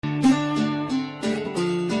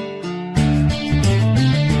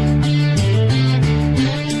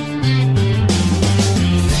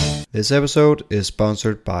This episode is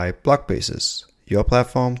sponsored by Blockbases, your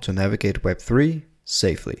platform to navigate Web3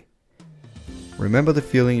 safely. Remember the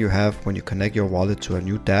feeling you have when you connect your wallet to a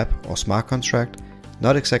new dApp or smart contract,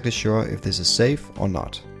 not exactly sure if this is safe or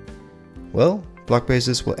not? Well,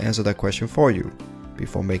 Blockbases will answer that question for you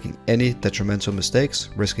before making any detrimental mistakes,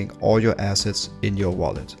 risking all your assets in your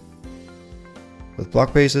wallet. With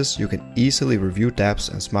Blockbases, you can easily review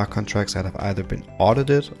dApps and smart contracts that have either been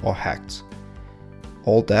audited or hacked.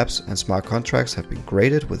 All dApps and smart contracts have been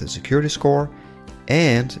graded with a security score,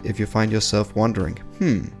 and if you find yourself wondering,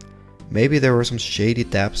 maybe there were some shady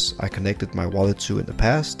dApps I connected my wallet to in the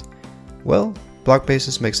past, well,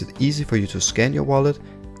 Blockbases makes it easy for you to scan your wallet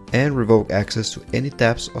and revoke access to any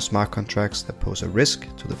dApps or smart contracts that pose a risk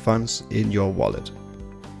to the funds in your wallet.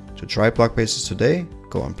 To try Blockbases today,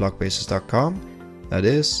 go on blockbases.com. That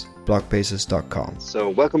is blockbases.com. So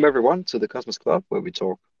welcome everyone to the Cosmos Club, where we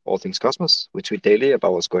talk all things Cosmos. We tweet daily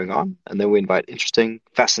about what's going on, and then we invite interesting,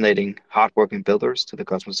 fascinating, hardworking builders to the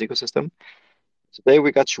Cosmos ecosystem. Today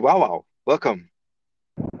we got Chihuahua. Welcome.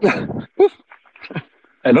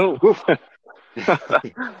 Hello.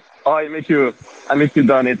 Oh, I make you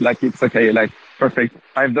done it like it's okay, like perfect.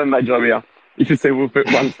 I've done my job here. If you say woof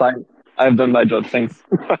one time, I've done my job. Thanks.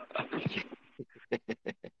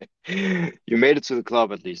 You made it to the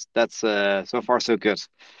club at least. That's so far so good.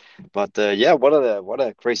 But yeah, what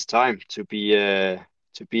a crazy time to be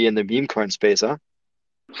in the meme coin space, huh?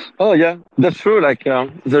 Oh yeah, that's true. Like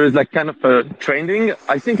there is like kind of a trending.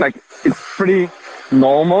 I think like it's pretty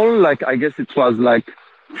normal. Like I guess it was like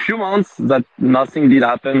few months that nothing did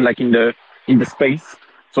happen like in the space.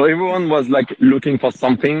 So everyone was like looking for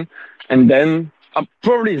something, and then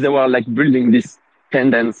probably they were like building this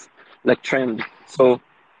tendance, like trend. So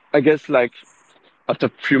I guess like after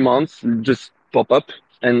a few months, just pop up,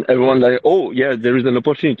 and everyone like, oh yeah, there is an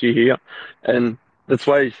opportunity here, and that's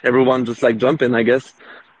why everyone just like jumping, I guess.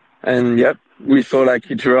 And yeah, we saw like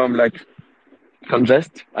Ethereum like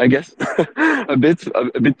congest, I guess, a bit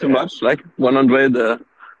too much, like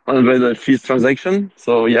 100 fees transaction.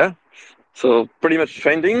 So yeah, so pretty much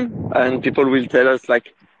trending, and people will tell us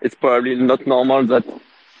like it's probably not normal that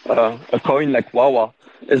a coin like Wawa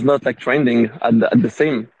is not like trending at the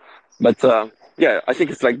same. But yeah, I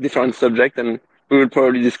think it's like different subject, and we will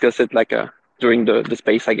probably discuss it like during the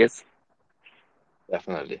space, I guess.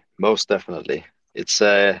 Definitely, most definitely. It's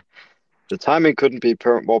the timing couldn't be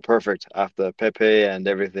more perfect after Pepe and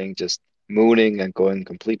everything just mooning and going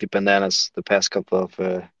completely bananas the past couple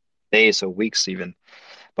of days or weeks even.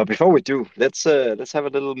 But before we do, let's have a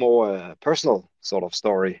little more personal sort of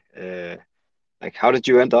story. Like how did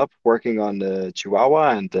you end up working on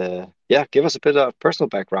Chihuahua? And yeah, give us a bit of personal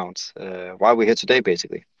background. Why we're here today,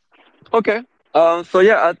 basically. Okay. So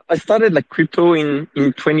yeah, I started like crypto in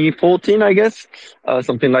 2014, I guess,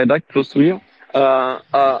 something like that, close to here. Uh,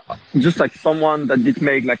 uh, just like someone that did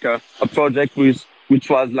make like a project which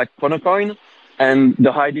was like Coin, and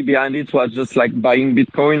the idea behind it was just like buying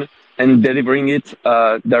Bitcoin and delivering it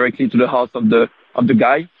directly to the house of the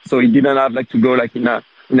guy. So he didn't have like to go like in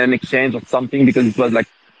an exchange or something, because it was like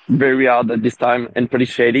very hard at this time and pretty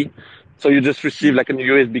shady. So you just receive like a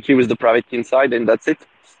USB key with the private key inside, and that's it.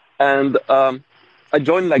 And I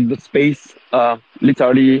joined like the space,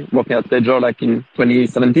 literally working at Ledger like in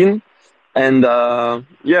 2017. And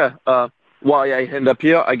yeah, why I end up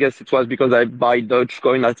here, I guess it was because I buy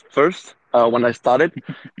Dogecoin at first when I started,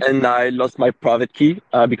 and I lost my private key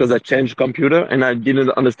because I changed computer and I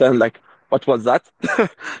didn't understand like what was that.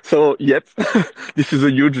 So yep, this is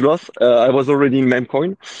a huge loss. I was already in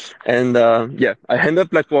Memcoin, and yeah, I end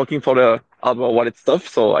up like working for the other wallet stuff.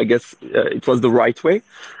 So I guess it was the right way.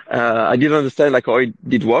 I didn't understand like how it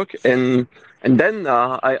did work, and then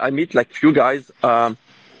I meet like few guys.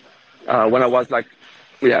 When I was like,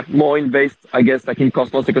 yeah, more invest, I guess, like in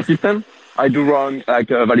Cosmos ecosystem. I do run like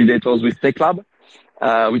validators with Tech Lab,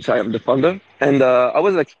 which I am the founder. And I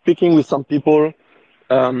was like speaking with some people.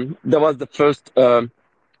 There was the first,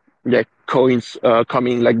 yeah, coins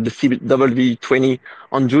coming, like the CW20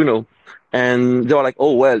 on Juno. And they were like,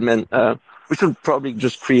 oh, well, man, we should probably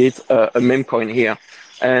just create a meme coin here.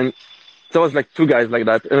 And there was like two guys like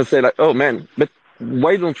that, and I say like, oh man, but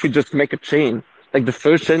why don't we just make a chain, like the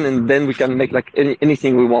first chain, and then we can make like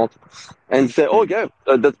anything we want, and say, oh yeah,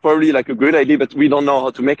 that's probably like a good idea, but we don't know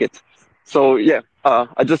how to make it. So yeah,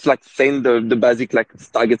 I just like saying the basic like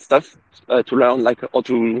target stuff to learn like how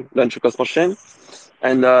to launch a Cosmos chain,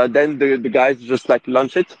 and then the guys just like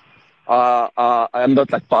launch it. I am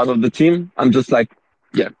not like part of the team. I'm just like,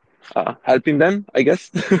 yeah, helping them, I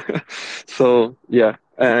guess. So yeah,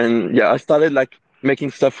 and yeah, I started like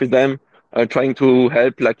making stuff with them, trying to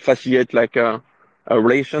help like facilitate like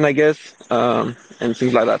relation, I guess, and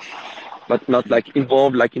things like that, but not Mm. like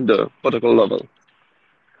involved like in the protocol level.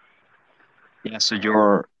 Yeah, so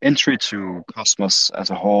your entry to Cosmos as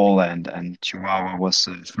a whole and Chihuahua was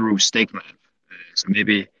through StakeLab. So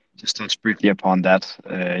maybe just touch briefly upon that.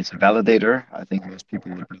 It's a validator. I think most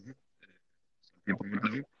people would know. Some people would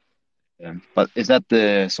know. But is that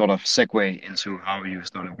the sort of segue into how you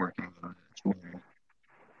started working on Chihuahua?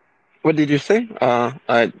 What did you say?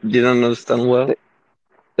 I didn't understand well.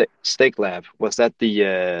 Stake Lab, was that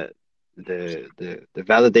the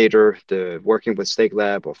validator, the working with Stake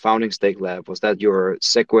Lab or founding Stake Lab, was that your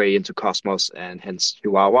segue into Cosmos and hence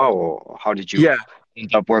Chihuahua, or how did you Yeah,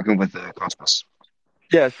 end up working with Cosmos?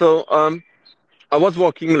 yeah. So I was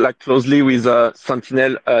working like closely with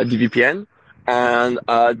Sentinel DVPN, and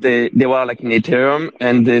they were like in Ethereum,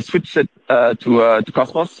 and they switched it to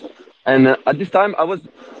Cosmos. And at this time, I was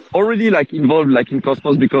already like involved like in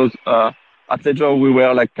Cosmos because at Ledger we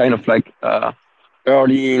were like kind of like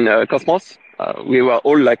early in Cosmos. We were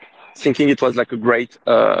all like thinking it was like a great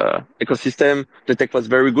ecosystem. The tech was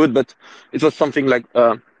very good, but it was something like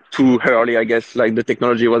too early, I guess. Like the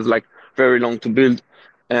technology was like very long to build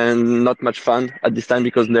and not much fun at this time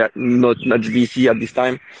because there not much VC at this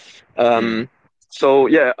time. Mm, Um, so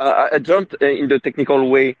yeah, I jumped in the technical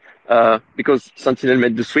way because Sentinel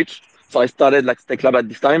made the switch. So I started like Tech Lab at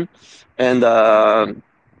this time, and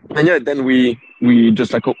yeah, then we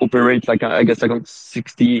just like operate like I guess like on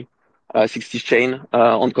 60 chain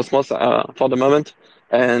on Cosmos for the moment,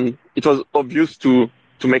 and it was obvious to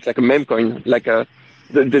make like a meme coin, like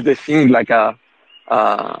the thing like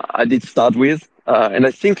I did start with, and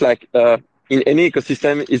I think like in any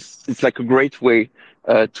ecosystem, it's like a great way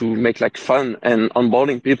to make like fun and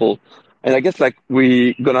onboarding people, and I guess like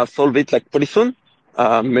we gonna solve it like pretty soon.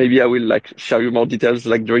 Maybe I will like share you more details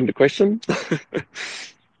like during the question.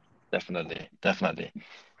 definitely, definitely.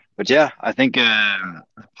 But yeah, I think the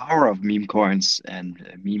power of meme coins and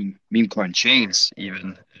meme coin chains,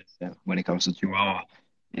 even when it comes to Chihuahua,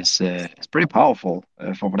 is pretty powerful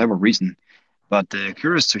for whatever reason. But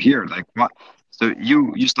curious to hear, like what. So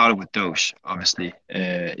you started with Doge, obviously.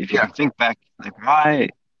 If you Yeah. can think back, like why,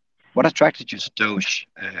 what attracted you to Doge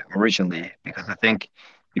originally? Because I think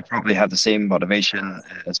you probably have the same motivation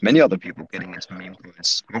as many other people getting into meme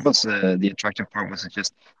coins. What was the attractive part? Was it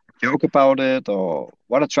just a joke about it, or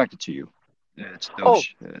what attracted to you to Oh,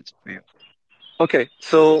 Doge for you? okay.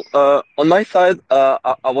 So on my side,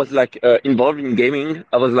 I was like involved in gaming.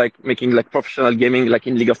 I was like making like professional gaming, like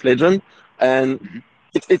in League of Legends, and Hmm.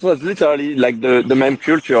 it was literally like the meme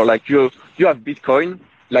culture. Like you have Bitcoin,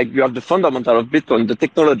 like you have the fundamental of Bitcoin, the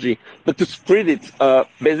technology, but to spread it,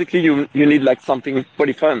 basically you need like something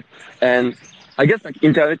pretty fun. And I guess like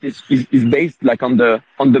internet is based like on the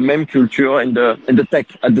meme culture and the tech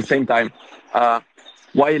at the same time.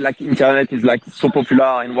 Why like internet is like so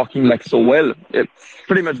popular and working like so well?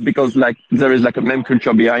 Pretty much because like there is like a meme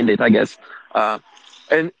culture behind it, I guess.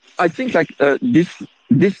 And I think like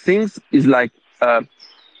these things is like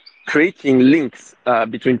creating links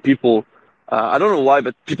between people. I don't know why,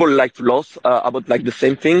 but people like to laugh about like the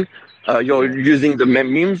same thing. You're Yeah, using the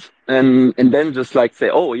memes and then just like say,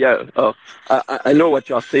 oh yeah, I know what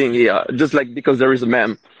you're saying here, just like because there is a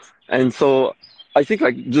meme, and so I think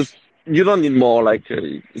like just you don't need more. Like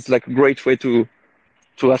it's like a great way to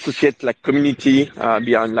associate like community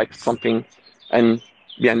behind like something and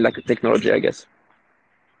behind like a technology, I guess.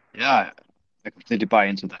 yeah, I completely buy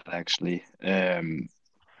into that actually.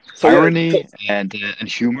 So yeah, Irony and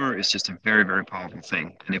humor is just a very, very powerful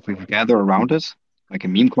thing, and if we can gather around it, like a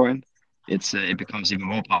meme coin, it becomes even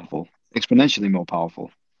more powerful, exponentially more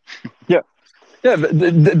powerful. yeah. Yeah,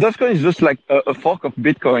 Dogecoin is just like a fork of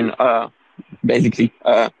Bitcoin, basically.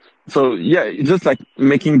 So yeah, it's just like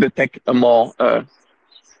making the tech a more,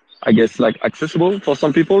 I guess, like accessible for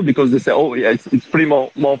some people because they say, oh yeah, it's pretty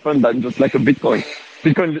more fun than just like a Bitcoin.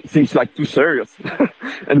 Bitcoin seems like too serious,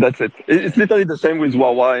 and that's it. It's literally the same with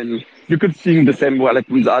Wawa, and you could see the same way like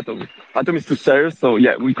with Atom. Atom is too serious, so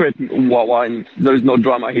yeah, we create Wawa, and there is no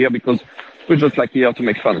drama here because we're just like here to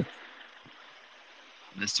make fun.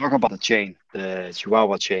 Let's talk about the chain, the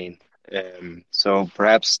Chihuahua chain. So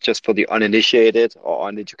perhaps just for the uninitiated or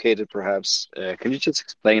uneducated, perhaps, can you just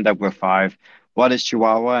explain that we're five? What is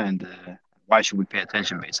Chihuahua and why should we pay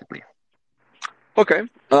attention, basically? Okay.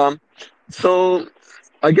 So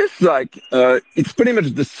I guess like it's pretty much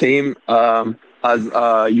the same as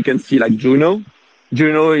you can see like Juno.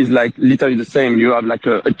 Juno is like literally the same. You have like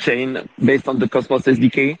a chain based on the Cosmos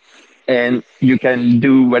SDK, and you can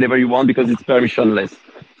do whatever you want because it's permissionless.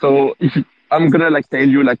 So I'm gonna like tell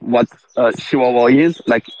you like what Chihuahua is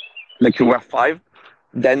like you were five.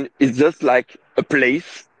 then it's just like a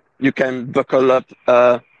place you can buckle up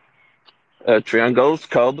triangles,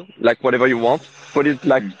 curve, like whatever you want, put it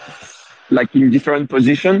Mm. like in different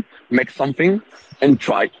position, make something and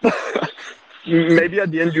try. Maybe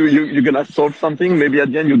at the end you're gonna solve something. Maybe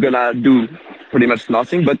at the end you're gonna do pretty much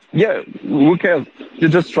nothing. But yeah, who cares? You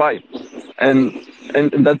just try, and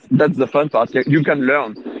and that's the fun part. You can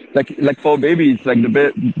learn. Like for a baby, it's like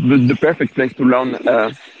the perfect place to learn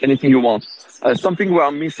anything you want. Something we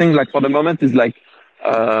are missing, like for the moment, is like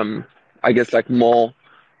um, I guess like more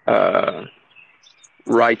uh,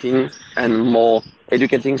 writing and more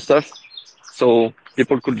educating stuff. So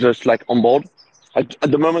people could just like onboard.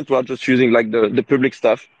 At the moment, we are just using like the public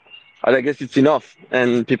stuff. And I guess it's enough,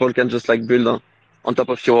 and people can just like build on top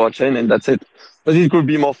of Chihuahua chain, and that's it. But it could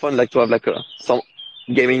be more fun, like to have like some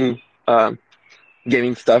gaming uh,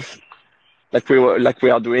 gaming stuff, like we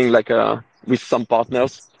are doing like with some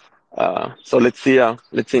partners. So let's see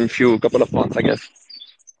in few couple of months, I guess.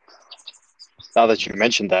 Now that you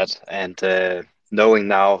mentioned that, and knowing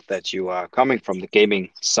now that you are coming from the gaming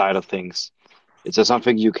side of things, is there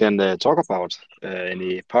something you can talk about?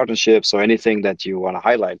 Any partnerships or anything that you want to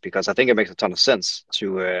highlight? Because I think it makes a ton of sense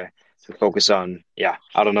to focus on, yeah,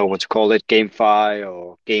 I don't know what to call it, GameFi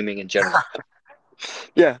or gaming in general.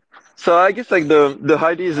 Yeah. So I guess like the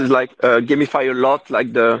ideas is like gamify a lot,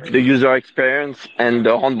 like the user experience and the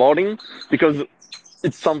onboarding, because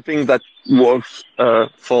it's something that works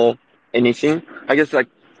for anything. I guess like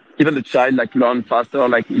even the child like learn faster,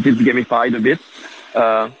 like if it's gamified a bit.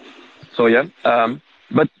 Uh, so yeah.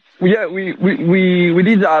 But yeah, we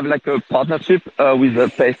did have like a partnership with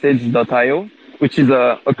Passage.io, which is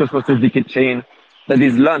a Cosmos SDK chain that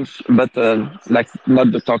is launched, but like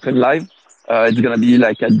not the token live. It's gonna be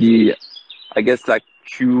like at the, I guess like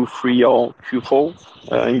Q3 or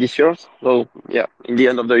Q4 in this year. So yeah, in the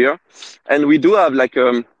end of the year, and we do have like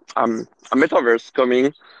a metaverse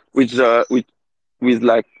coming with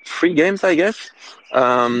like free games, I guess.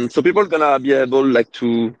 So people gonna be able like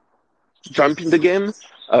to jump in the game,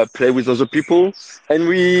 play with other people, and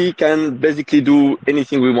we can basically do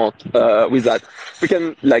anything we want with that. We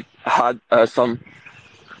can like add some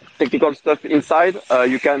technical stuff inside.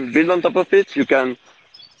 You can build on top of it.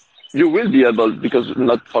 You will be able, because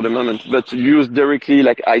not for the moment, but use directly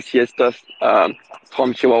like ICS stuff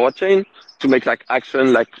from Chihuahua chain to make like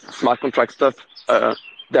action, like smart contract stuff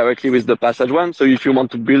directly with the passage one. So if you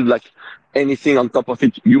want to build like anything on top of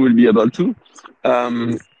it, you will be able to.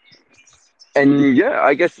 Um, and yeah,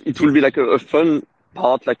 I guess it will be like a fun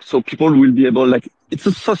part, like so people will be able, like it's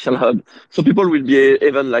a social hub, so people will be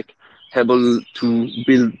even like able to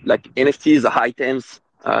build like NFTs, items,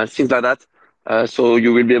 things like that. So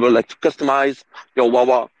you will be able like to customize your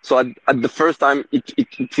Wawa. So at the first time,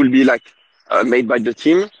 it will be like made by the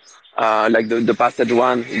team, like the passage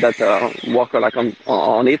one that work like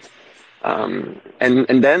on it.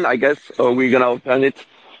 And then I guess we're gonna open it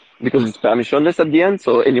because it's permissionless at the end,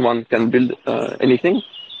 so anyone can build anything,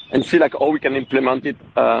 and see like how we can implement it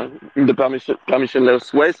in the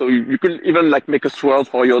permissionless way. So you could even like make a swirl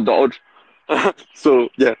for your Dodge. So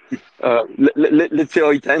yeah, let's see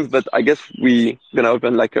how it ends. But I guess we gonna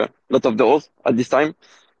open like a lot of doors at this time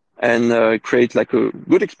and create like a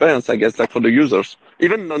good experience, I guess, like for the users,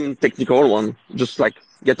 even non-technical one. Just like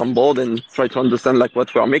get on board and try to understand like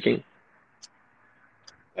what we are making.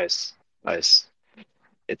 Nice, nice.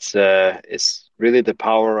 It's really the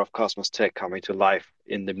power of Cosmos Tech coming to life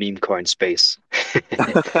in the meme coin space.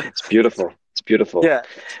 It's beautiful. It's beautiful. Yeah,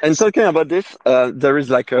 and talking about this, there is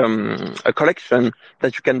like a collection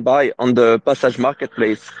that you can buy on the Passage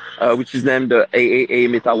Marketplace, which is named the AAA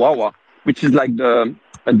Metawawa, which is like the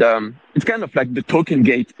it's kind of like the token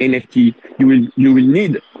gate NFT you will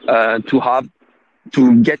need to have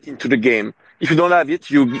to get into the game. If you don't have it,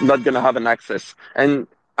 you're not gonna have an access. And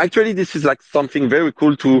actually, this is like something very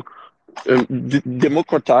cool to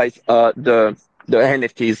democratize the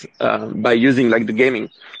NFTs by using like the gaming.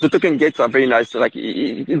 The token gates are very nice. Like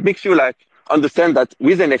it makes you like understand that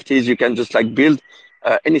with NFTs you can just like build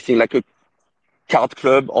anything like a card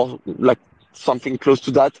club or like something close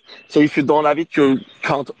to that. So if you don't have it, you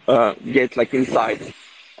can't get like inside.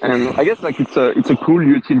 And I guess like it's a cool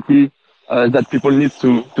utility that people need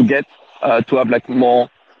to get to have like more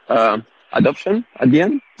uh, adoption at the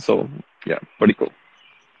end. So yeah, pretty cool.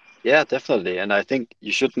 Yeah, definitely. And I think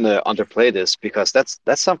you shouldn't underplay this because that's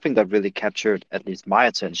something that really captured at least my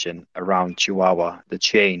attention around Chihuahua, the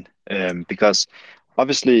chain. Because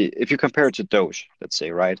obviously, if you compare it to Doge, let's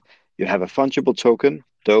say, right, you have a fungible token,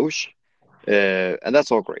 Doge, and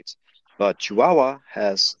that's all great. But Chihuahua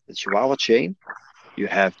has the Chihuahua chain. You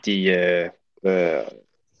have the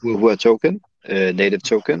Huahua token. native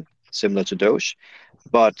token, similar to Doge.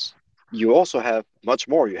 But you also have much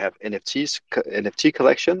more. You have NFT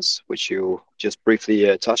collections, which you just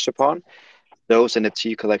briefly touched upon. Those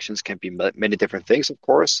NFT collections can be many different things, of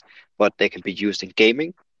course, but they can be used in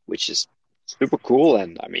gaming, which is super cool.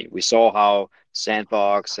 And I mean, we saw how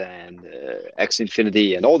Sandbox and X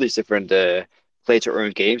Infinity and all these different play to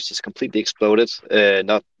earn games just completely exploded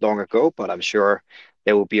not long ago. But I'm sure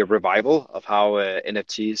there will be a revival of how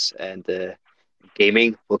NFTs and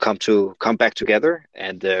gaming will come back together.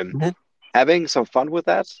 And having some fun with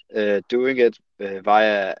that, doing it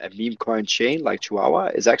via a meme coin chain like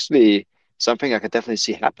Chihuahua is actually something I could definitely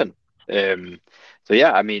see happen. So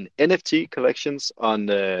yeah, I mean NFT collections on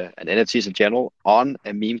and NFTs in general on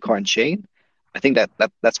a meme coin chain. I think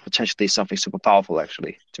that's potentially something super powerful,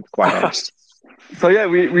 actually, to be quite honest. So yeah,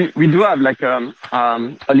 we do have like a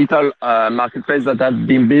little marketplace that has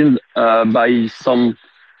been built by some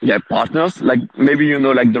partners. Like maybe you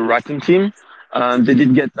know like the Ratten team. They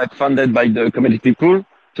did get like funded by the commodity pool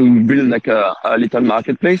to build Hmm. like a little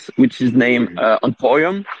marketplace, which is named Hmm.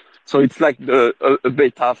 Emporium. So it's like a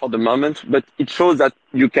beta for the moment, but it shows that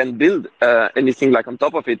you can build anything like on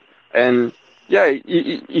top of it. And yeah,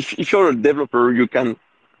 if you're a developer, you can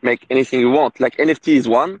make anything you want. Like NFT is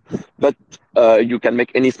one, but you can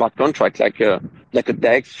make any smart contract, like a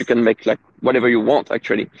DEX. You can make like whatever you want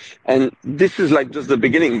actually. And this is like just the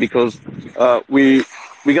beginning because we're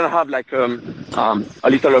gonna have like a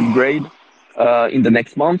little upgrade in the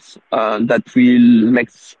next months that will make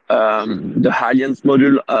the Alliance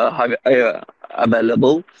module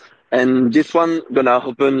available, and this one gonna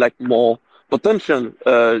open like more potential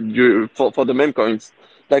for the meme coins.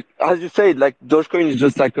 Like as you said, like Dogecoin is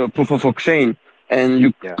just like a proof of work chain, and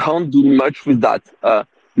you Yeah. can't do much with that.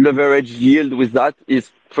 Leverage yield with that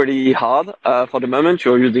is pretty hard for the moment.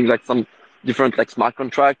 You're using like some different like smart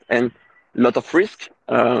contract and a lot of risk,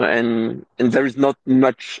 and there is not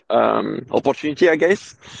much opportunity, I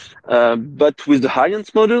guess. But with the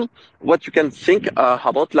Alliance model, what you can think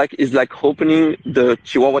about like is like opening the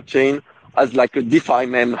Chihuahua chain as like a DeFi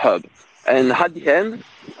meme hub, and at the end,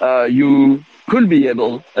 you could be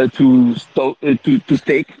able to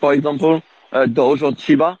stake, for example, Doge or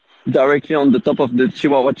Chiba directly on the top of the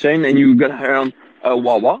Chihuahua chain, and you're gonna earn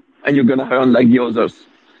Wawa, and you're gonna earn like the others.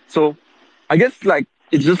 So I guess like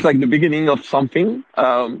it's just like the beginning of something.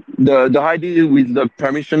 The idea with the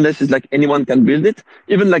permissionless is like anyone can build it.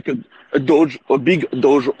 Even like a Doge, a big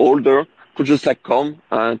Doge holder could just like come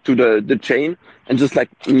to the chain and just like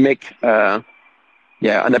make an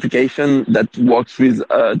application that works with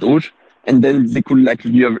Doge, and then they could like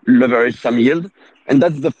leverage some yield, and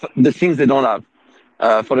that's the things they don't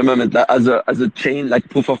have for the moment like, as a chain like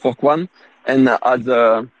proof of work one, and as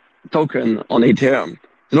a token on Ethereum.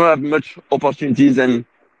 They don't have much opportunities and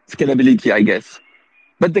scalability, I guess,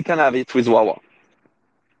 but they can have it with Wawa.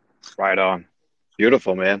 Right on.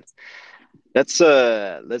 Beautiful, man. Let's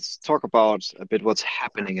talk about a bit what's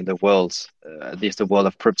happening in the world, at least the world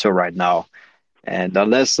of crypto right now. And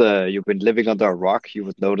unless you've been living under a rock, you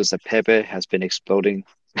would notice that Pepe has been exploding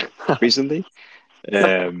recently.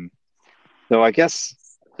 Um, so I guess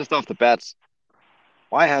just off the bat,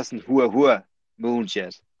 why hasn't Hua Hua mooned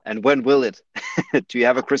yet? And when will it? Do you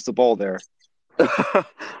have a crystal ball there?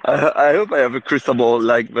 I hope I have a crystal ball,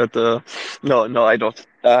 like, but no, I don't.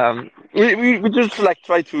 We just like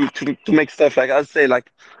try to make stuff like I say,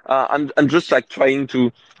 like, I'm just like trying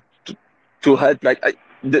to, to help, like,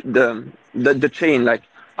 the chain. Like,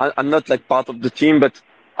 I'm not like part of the team, but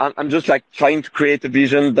I'm just like trying to create a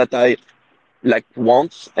vision that I like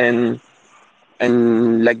want and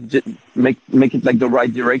like make it like the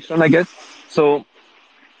right direction, I guess. So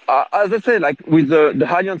as I say, like with the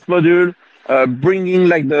Alliance module, bringing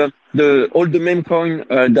like the all the meme coin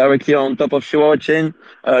directly on top of Chihuahua chain,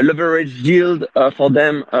 leverage yield for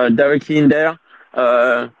them directly in there.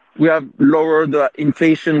 We have lowered the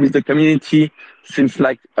inflation with the community since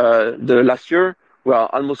like the last year. We are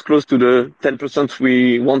almost close to the 10%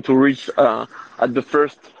 we want to reach at the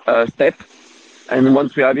first step, and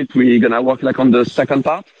once we have it, we're gonna work like on the second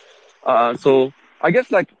part. So I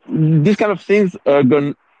guess like these kind of things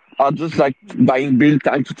are just like buying build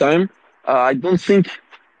time to time. I don't think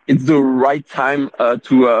it's the right time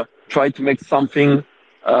to try to make something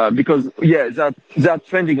because yeah, they're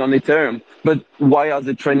trending on Ethereum. But why are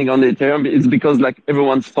they trending on Ethereum? It's because like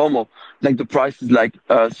everyone's FOMO. Like the price is like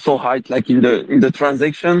so high, like in the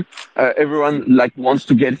transaction, everyone like wants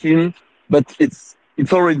to get in, but it's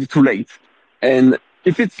already too late. And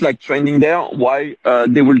if it's like trending there, why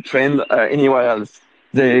they will trend anywhere else?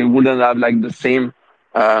 They wouldn't have like the same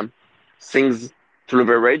um things to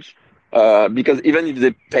leverage. because even if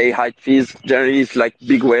they pay high fees, generally it's like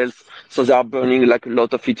big whales, so they are burning like a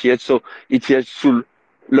lot of ETH. So ETH should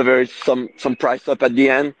leverage some price up at the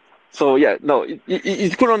end. So yeah, no,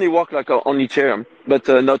 it could only work like on Ethereum, but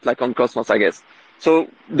not like on Cosmos, I guess. So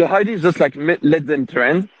the idea is just like let them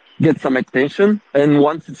trend, get some attention, and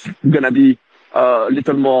once it's gonna be a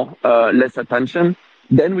little more less attention,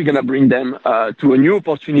 then we're gonna bring them to a new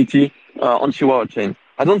opportunity on Chihuahua chain.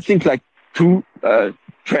 I don't think like two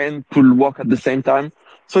trend could work at the same time.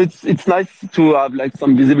 So it's nice to have like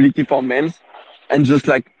some visibility for memes and just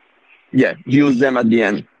like yeah use them at the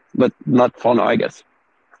end, but not for now, I guess.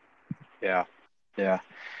 Yeah. Yeah.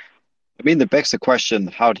 I mean, that begs the question,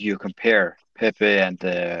 how do you compare Pepe and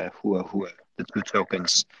Hua Hua, the two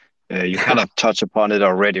tokens? You kind of touch upon it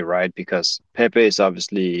already, right? Because Pepe is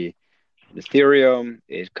obviously Ethereum,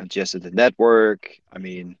 it congested the network. I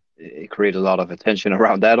mean, it created a lot of attention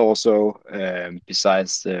around that also,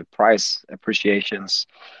 besides the price appreciations.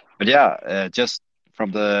 But yeah, just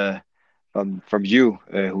from the from you,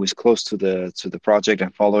 who is close to the project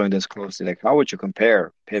and following this closely, like how would you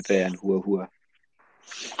compare Pepe and Hua Hua?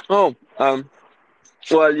 Oh,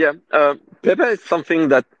 well, yeah. Pepe is something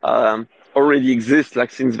that already exists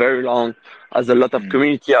like since very long, as a lot of Mm,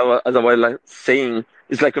 community, as I was like saying,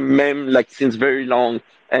 it's like a meme like since very long,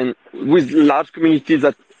 and with large communities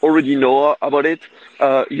that already know about it,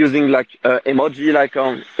 using like emoji like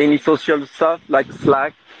on any social stuff like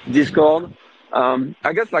Slack, Discord.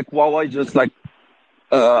 I guess like Wawa is just like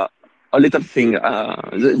uh, a little thing.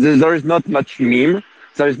 There is not much meme.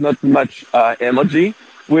 There is not much emoji.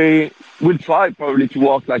 We will try probably to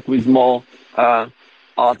work like with more uh,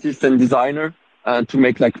 artists and designer to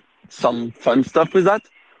make like some fun stuff with that,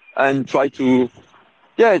 and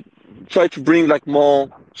yeah, try to bring like more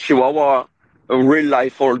Chihuahua real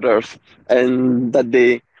life holders, and that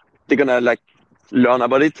they're gonna like learn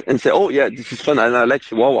about it and say, oh yeah, this is fun and I like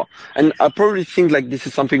Chihuahua. And I probably think like this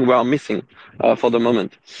is something we are missing for the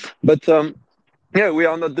moment. But yeah, we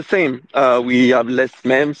are not the same. We have less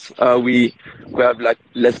memes. We have like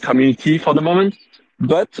less community for the moment,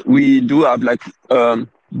 but we do have like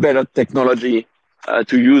better technology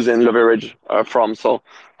to use and leverage from. So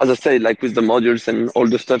as I say, like with the modules and all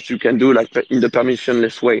the stuff you can do like in the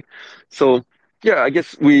permissionless way. So yeah, I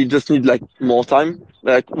guess we just need like more time.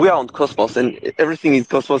 Like we are on Cosmos, and everything in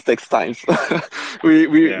Cosmos takes time. So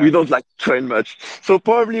we yeah. don't like train much. So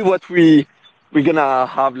probably what we're gonna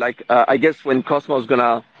have like I guess when Cosmos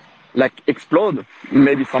gonna like explode,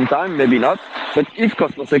 maybe sometime, maybe not. But if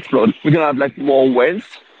Cosmos explode, we're gonna have like more whales,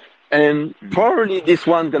 and Mm, probably this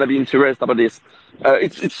one's gonna be interested about this.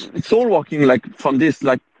 It's all working like from this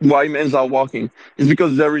like why men's are working is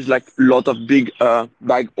because there is like a lot of big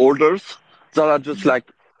bag holders that are just mm, like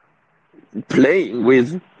playing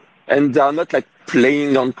with, and they are not like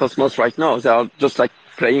playing on Cosmos right now. They are just like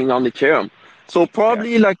playing on Ethereum. So yeah.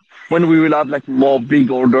 probably like when we will have like more big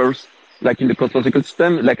orders like in the Cosmos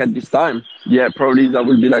ecosystem, like at this time, yeah, probably there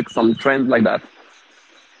will be like some trend like that.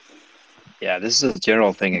 Yeah, this is a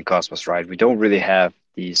general thing in Cosmos, right? We don't really have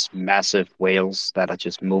these massive whales that are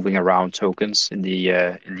just moving around tokens in the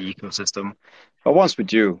ecosystem. But once we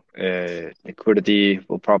do, liquidity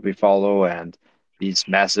will probably follow, and these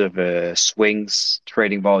massive swings,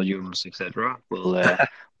 trading volumes, etc.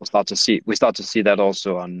 We'll start to see. We start to see that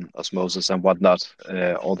also on Osmosis and whatnot,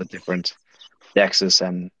 all the different DEXs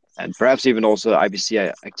and perhaps even also IBC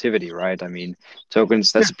activity, right? I mean,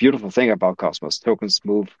 tokens, Yeah, that's a beautiful thing about Cosmos. Tokens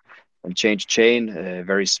move from chain to chain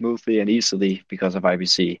very smoothly and easily because of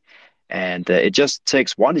IBC. And it just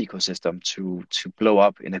takes one ecosystem to blow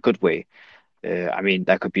up in a good way. I mean,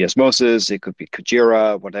 that could be Osmosis, it could be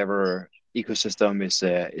Kujira, whatever ecosystem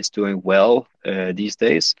is doing well these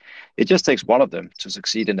days. It just takes one of them to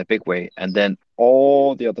succeed in a big way, and then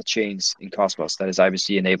all the other chains in Cosmos that is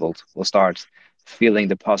IBC enabled will start feeling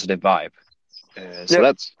the positive vibe. So yeah,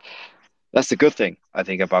 that's the good thing I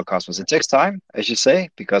think about Cosmos. It takes time, as you say,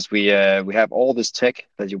 because we have all this tech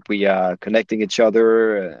that we are connecting each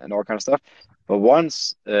other and all kind of stuff. But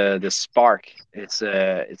once the spark it's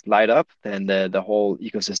light up, then the whole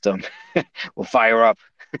ecosystem will fire up.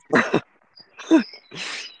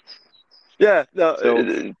 yeah. No, So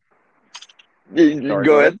sorry, go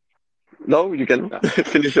go ahead. ahead. No, you can Uh,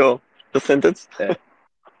 finish your sentence. uh,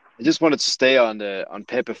 I just wanted to stay on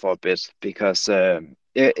Pepe for a bit because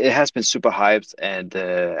it has been super hyped, and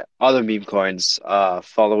other meme coins are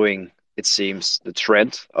following, it seems, the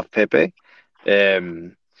trend of Pepe.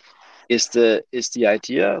 Um, is the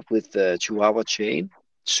idea with the Chihuahua chain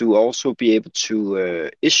to also be able to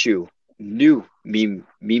issue new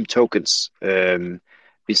meme tokens,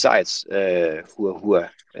 besides Hua,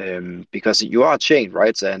 because you are a chain,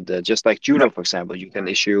 right? And just like Juno, Yep. for example, you can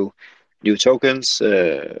issue new tokens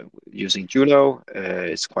using Juno.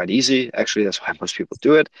 It's quite easy. Actually, that's why most people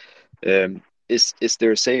do it. Is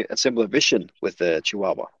there a similar vision with the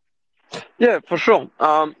Chihuahua? Yeah, for sure.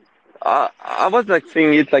 I was like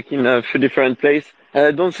seeing it like in a few different places, and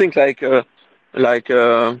I don't think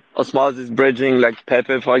osmosis bridging like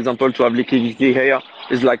Pepe, for example, to have liquidity here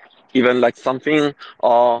is like even like something,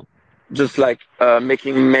 or just like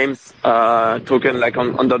making memes token like on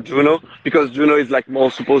under Juno, because Juno is like more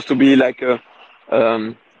supposed to be like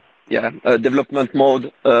um a development mode,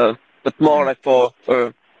 but more Mm. like for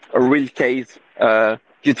a real case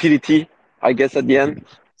utility, I guess at the end.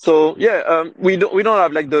 So yeah, we don't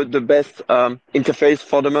have like the best interface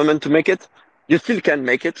for the moment to make it. You still can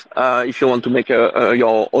make it if you want to make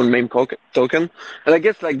your own token. And I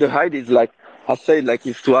guess like the hide is like I said, like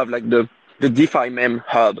is to have like the DeFi meme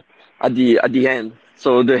hub at the end.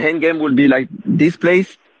 So the end game will be like this place.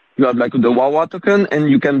 You have like the Wawa token, and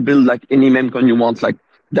you can build like any meme coin you want, like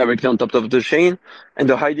directly on top of the chain. And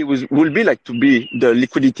the idea will be like to be the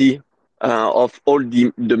liquidity of all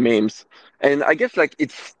the memes. And I guess like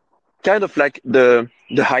it's kind of like the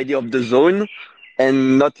idea of the zone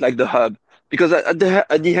and not like the hub. Because at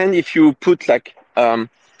the end, if you put like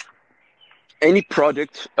any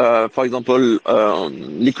product, for example,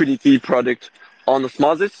 liquidity product on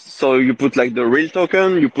Osmosis. So you put like the real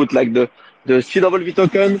token, you put like the CWV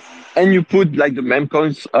token, and you put like the meme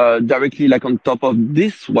coins directly like on top of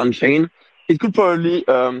this one chain. It could probably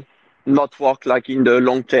not work like in the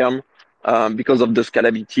long term because of the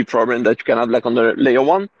scalability problem that you can have like on the layer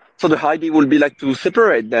one. So the idea will be like to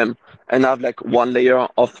separate them and have like one layer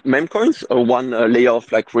of meme coins or one layer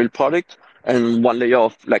of like real product and one layer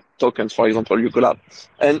of like tokens, for example, you could have.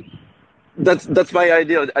 And that's my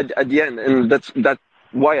idea at the end, and that's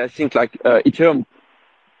why I think like Ethereum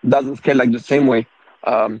doesn't scale like the same way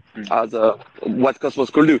Mm. as what Cosmos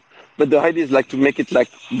could do. But the idea is like to make it like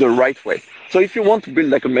the right way. So if you want to build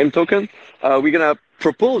like a meme token, we're gonna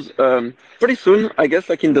propose pretty soon, I guess,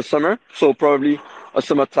 like in the summer. So probably a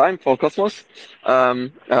summertime for Cosmos, a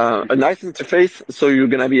nice interface. So you're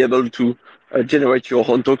gonna be able to generate your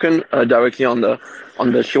own token directly on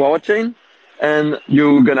the Chihuahua chain, and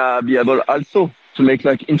you're gonna be able also to make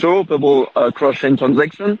like interoperable cross-chain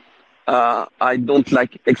transaction. I don't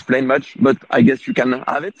like explain much, but I guess you can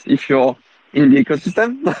have it if you're in the ecosystem.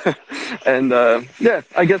 And yeah,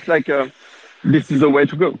 I guess like this is the way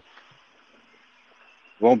to go.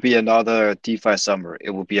 Won't be another DeFi summer.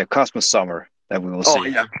 It will be a Cosmos summer that we will Oh see.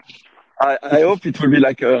 yeah, I hope it will be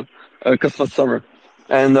like a Cosmos summer.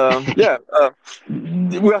 And yeah,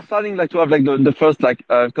 we are starting like to have like the first like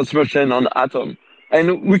consumer chain on Atom,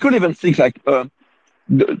 and we could even think like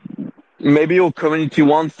the, maybe your community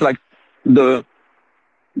wants like the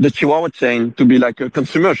the Chihuahua chain to be like a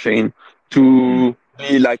consumer chain, Mm. to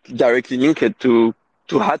be like directly linked to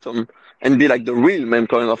Atom and be like the real main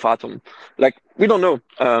coin of Atom. Like we don't know.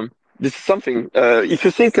 This is something. If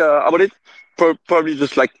you think about it, probably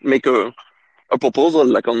just like make a proposal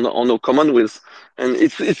like on a common with, and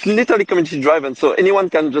it's literally community driven. So anyone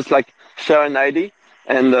can just like share an idea,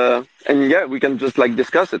 and yeah, we can just like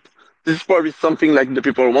discuss it. This is probably something like the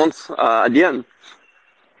people want at the end.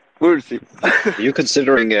 We will see. Are you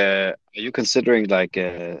considering like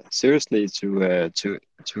seriously to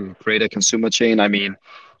create a consumer chain? I mean,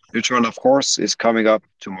 Neutron, of course, is coming up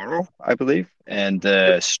tomorrow, I believe, and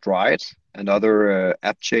Stride, another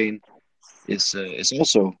app chain, is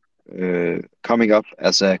also coming up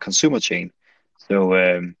as a consumer chain. So,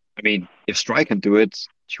 I mean, if Stride can do it,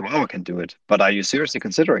 Chihuahua can do it. But are you seriously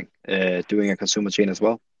considering doing a consumer chain as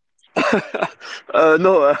well?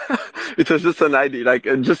 No, it was just an idea. Like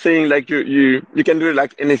just saying, like you can do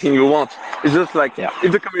like anything you want. It's just like Yeah.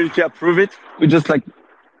 if the community approve it, we just like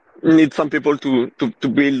need some people to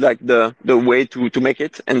build like the way to make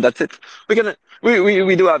it, and that's it. We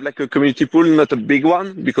do have like a community pool, not a big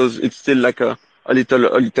one because it's still like a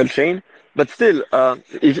little chain, but still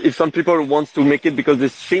if some people wants to make it because they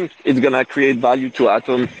think it's gonna create value to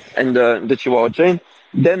Atom and the Chihuahua chain,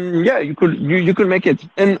 then yeah, you could make it.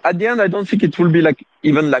 And at the end, I don't think it will be like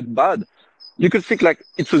even like bad. You could think like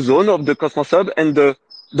it's a zone of the Cosmos Hub and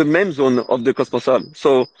the main zone of the Cosmos Hub.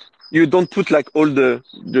 So you don't put like all the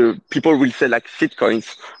people will say like shit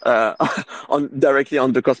coins on directly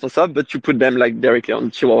on the Cosmos Hub, but you put them like directly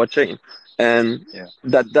on Chihuahua chain, and Yeah.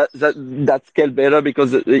 that scale better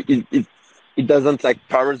because it doesn't like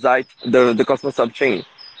parasite the Cosmos Hub chain.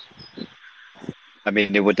 I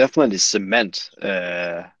mean, it would definitely cement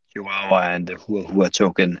Chihuahua and the Hua Hua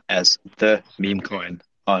token as the meme coin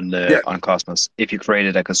Yeah. on Cosmos if you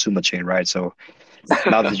created a consumer chain, right? So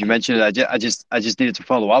now that you mentioned it, I just needed to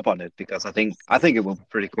follow up on it because I think it will be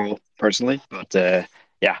pretty cool personally. But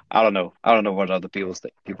yeah, I don't know what other people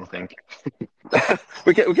think.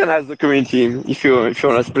 We can ask the community if you want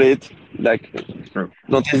to split. Like, True,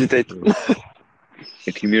 don't hesitate. true.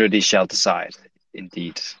 The community shall decide,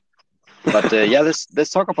 indeed. But yeah, let's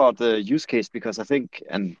talk about the use case because I think,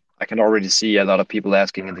 and I can already see a lot of people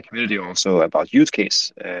asking in the community also about use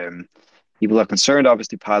case. People are concerned,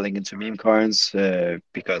 obviously, piling into meme coins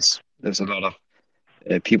because there's a lot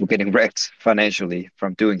of people getting wrecked financially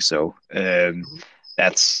from doing so.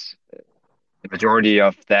 That's the majority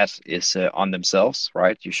of that is on themselves,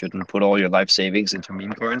 right? You shouldn't put all your life savings into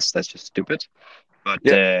meme coins. That's just stupid.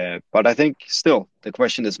 Yeah. But I think still the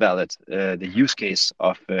question is valid. The use case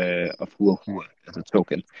of Hua Hua as a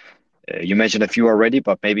token. You mentioned a few already,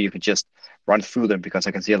 but maybe you could just run through them because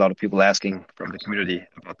I can see a lot of people asking from the community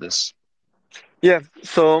about this. Yeah.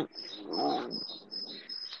 So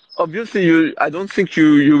obviously, I don't think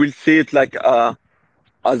you will see it like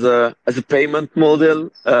as a payment model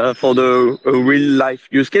for the real life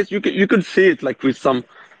use case. You could see it like with some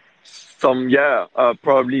yeah,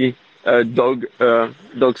 probably dog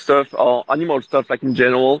stuff or animal stuff like in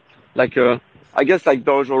general. Like I guess like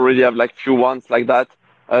dogs already have like few ones like that.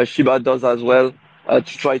 Shiba does as well, to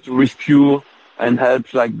try to rescue and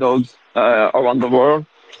help like dogs around the world.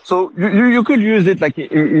 So you could use it like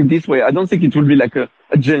in this way. I don't think it will be like a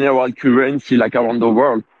general currency like around the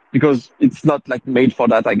world because it's not like made for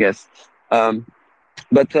that, I guess. Um,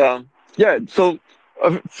 but yeah, so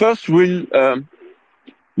first we'll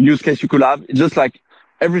use case you could have. It's just like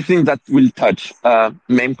everything that will touch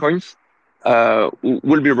meme coins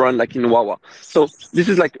will be run like in Wawa. So this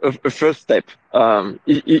is like a first step.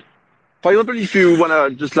 For example, if you wanna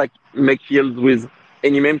just like make yields with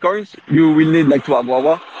any meme coins, you will need like to have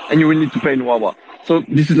Wawa, and you will need to pay in Wawa. So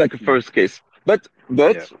this is like a Mm. first case. But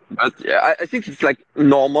but Yeah, but yeah, I think it's like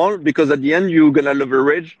normal because at the end you're gonna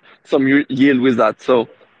leverage some yield with that. So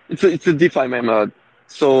it's a DeFi meme.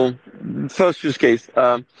 So first use case.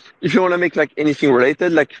 If you wanna make like anything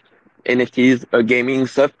related, like NFTs, gaming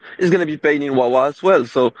stuff, it's gonna be paid in Wawa as well.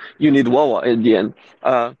 So you need Wawa at the end.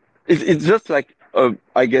 It's just like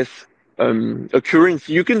I guess a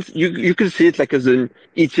currency. You can see it like as an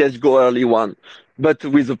ETH go early one, but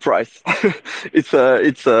with a price. It's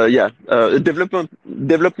yeah, a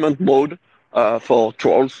development mode for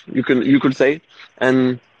trolls. You could say,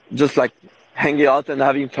 and just like hanging out and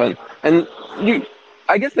having fun. And you,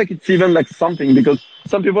 I guess like it's even like something because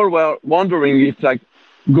some people were wondering if like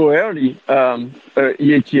go early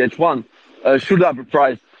ETH1 should have a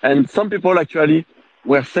price, and some people actually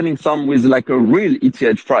were selling some with like a real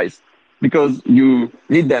ETH price because you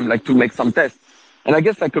need them like to make some tests. And I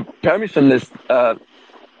guess like a permissionless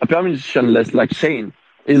like chain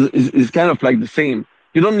is kind of like the same.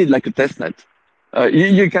 You don't need like a test net.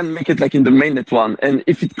 You can make it like in the mainnet one, and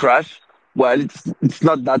if it crash, well, it's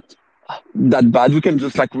not that bad. We can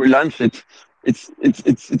just like relaunch it.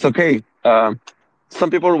 It's okay. Some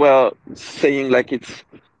people were saying like it's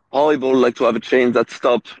horrible like to have a chain that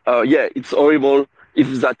stops. Yeah, it's horrible if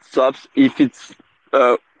that stops. If it's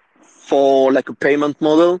uh, for like a payment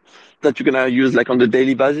model that you're gonna use like on the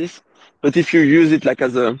daily basis. But if you use it like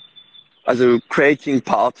as a creating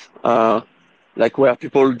part, like where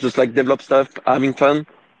people just like develop stuff, having fun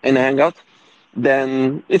and hang out,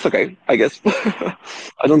 then it's okay, I guess.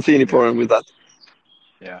 I don't see any yeah, problem with that.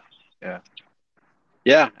 yeah, yeah.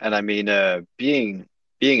 Yeah, and I mean, being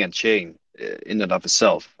a chain in and of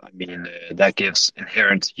itself, I mean, that gives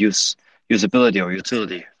inherent usability or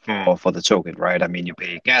utility for the token, right? I mean, you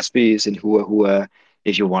pay gas fees in Hua Hua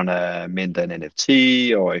if you want to mint an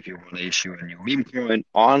NFT or if you want to issue a new meme coin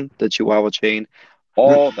on the Chihuahua chain. Mm.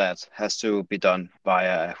 All that has to be done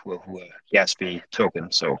via a Hua Hua gas fee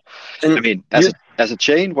token. So I And mean, you, as a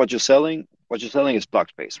chain, what you're selling is block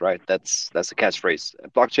space, right? That's the catchphrase. A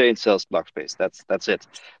blockchain sells block space. That's it.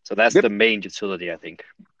 So that's yep, the main utility, I think.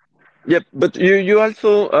 yep. But you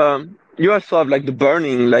also have like the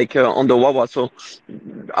burning like on the Wawa. So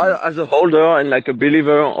Mm. as a holder and like a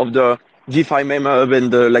believer of the DeFi meme hub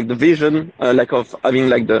and the like the vision like of having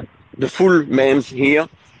like the full memes here,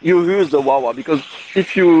 you use the Wawa because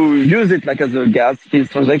if you use it like as a gas fees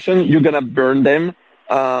transaction, you're gonna burn them.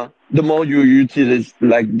 The more you utilize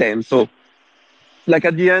like them, so like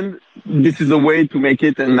at the end, this is a way to make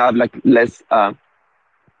it and have like less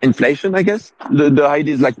inflation, I guess. The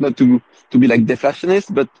idea is like not to be like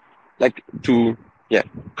deflationist, but like to yeah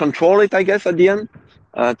control it, I guess, at the end,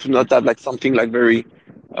 to not have like something like very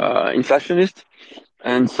inflationist.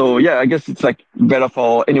 And so yeah, I guess it's like better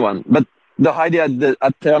for anyone. But the idea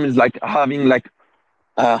at term is like having like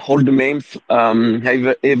all the memes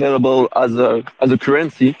available as a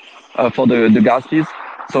currency for the gas fees,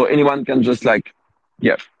 so anyone can just like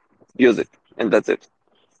yeah use it, and that's it.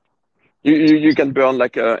 You can burn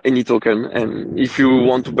like any token, and if you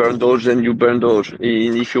want to burn Doge, then you burn Doge.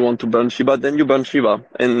 And if you want to burn Shiba, then you burn Shiba,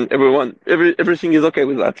 and everything is okay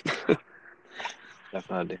with that.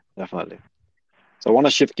 Definitely, definitely. So I want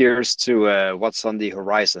to shift gears to what's on the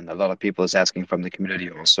horizon. A lot of people is asking from the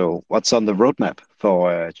community also, what's on the roadmap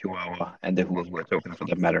for Chihuahua and the Hula token for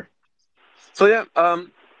that matter? So yeah,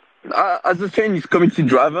 as the chain is community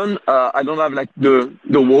driven, I don't have like the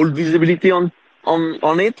whole visibility on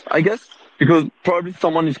it, I guess, because probably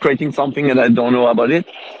someone is creating something and I don't know about it.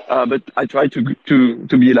 But I try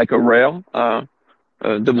to be like a rare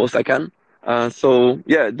the most I can. So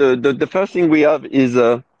yeah, the first thing we have is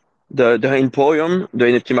the Emporium, the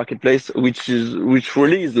NFT marketplace, which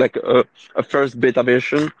really is like a first beta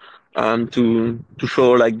version to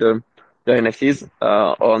show like the NFTs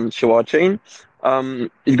on Chihuahua chain.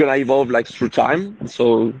 It's gonna evolve like through time,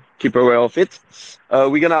 so keep aware of it.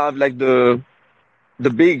 We're gonna have like the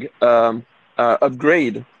big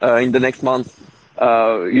upgrade in the next month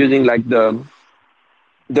using like the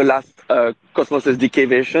last Cosmos SDK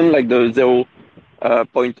version, like the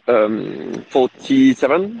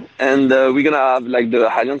 0.47, and we're gonna have like the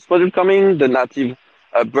Alliance module coming, the native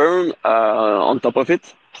burn on top of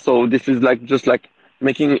it. So this is like just like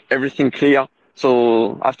making everything clear.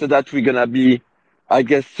 So after that, we're gonna be, I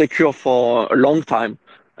guess, secure for a long time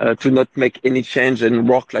to not make any change and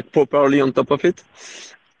work like properly on top of it.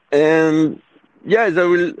 And yeah, there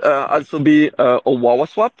will also be a Wawa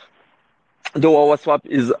swap. The Wawa swap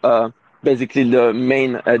is basically the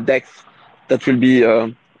main DEX that will be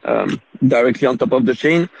directly on top of the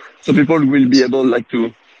chain. So people will be able like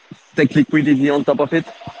to take liquidity on top of it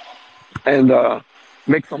and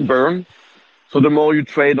make some burn. So the more you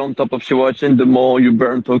trade on top of Chihuahua chain, the more you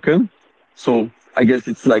burn token. So I guess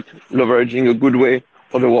it's like leveraging a good way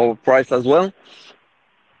for the Wawa price as well.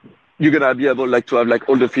 You're gonna be able like to have like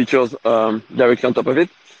all the features directly on top of it.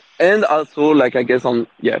 And also like I guess on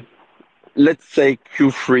let's say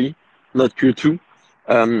Q3, not Q2.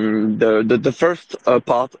 The first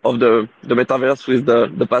part of the metaverse with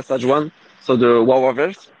the passage one, so the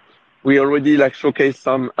Wawaverse, we already like showcased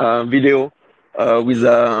some video with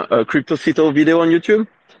a crypto cito video on YouTube,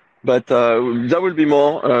 but there will be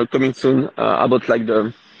more coming soon about like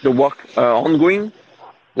the work ongoing.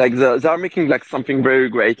 Like they are making like something very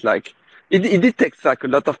great. Like it did take like a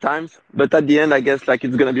lot of times, but at the end, I guess like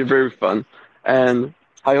it's gonna be very fun, and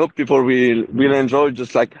I hope people will enjoy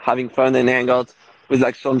just like having fun and hang out with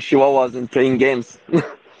like some chihuahuas and playing games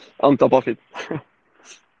on top of it.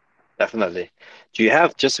 Definitely. Do you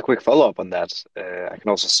have just a quick follow-up on that? I can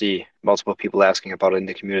also see multiple people asking about it in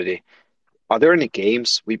the community. Are there any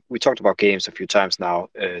games? We talked about games a few times now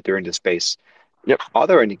during the space. Yep. Are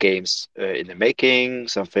there any games in the making,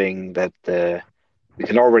 something that we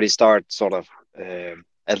can already start sort of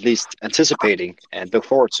at least anticipating and look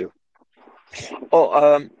forward to?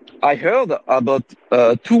 Oh, I heard about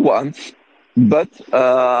two ones, but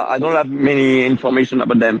I don't have many information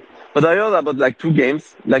about them. But I heard about like two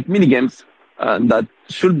games, like mini games, that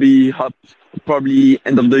should be up probably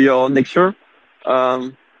end of the year or next year.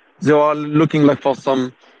 Um, they are looking like for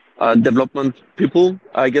some development people,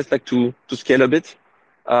 I guess, like to scale a bit.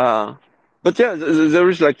 Uh, but yeah, there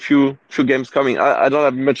is like few games coming. I don't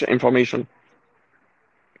have much information.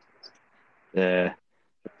 The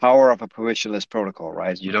power of a permissionless protocol,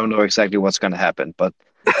 right? You don't know exactly what's going to happen, but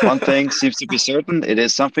one thing seems to be certain: it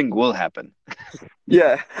is something will happen.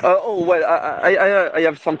 Yeah. Oh well, I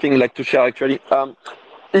have something like to share actually.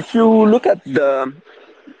 If you look at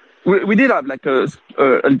we did have like a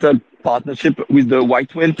little partnership with the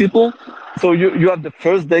White Whale people. So you have the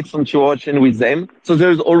first DEX on Chihuahua chain with them. So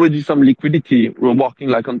there's already some liquidity. We're working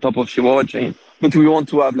like on top of Chihuahua chain, but we want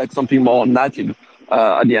to have like something more native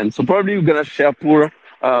at the end. So probably we're gonna share pool.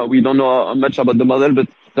 We don't know much about the model, but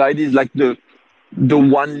the idea is like the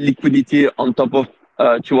one liquidity on top of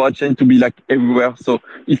Chihuahua chain to be like everywhere. So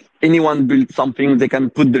if anyone builds something, they can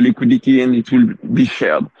put the liquidity and it will be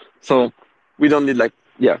shared. So we don't need like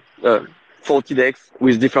yeah 40 decks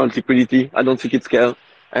with different liquidity. I don't think it's scale,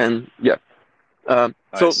 and yeah. So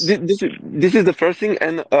Nice. this is the first thing,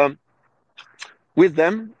 and with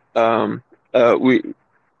them, we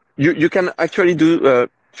you can actually do a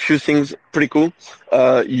few things pretty cool.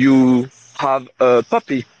 You have a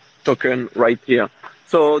puppy token right here.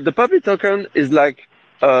 So the puppy token is like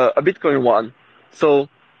a Bitcoin one. So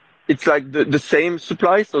it's like the same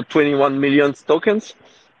supply, so 21 million tokens.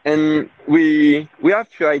 and we have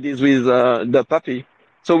few ideas with the puppy.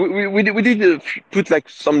 So we did put like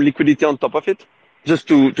some liquidity on top of it just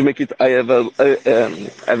to make it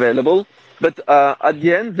available. But at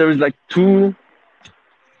the end, there is like two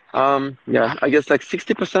yeah, I guess like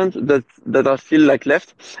 60% that are still like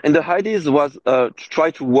left. And the ideas was to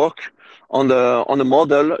try to work on the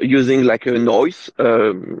model using like a noise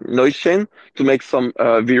chain to make some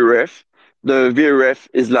VRF. The VRF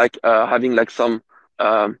is like having like some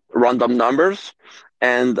random numbers,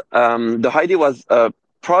 and the idea was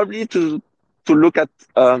probably to look at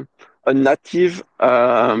a native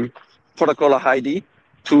protocol ID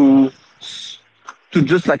to to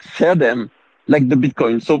just like share them like the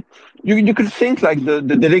Bitcoin. So you could think like the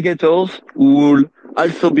delegators will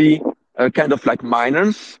also be kind of like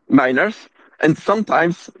miners. And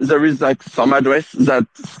sometimes there is like some address that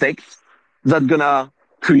stakes that gonna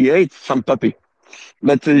create some puppy,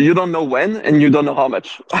 but you don't know when and you don't know how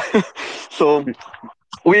much. So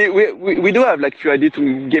we do have like few idea to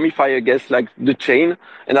gamify, I guess, like the chain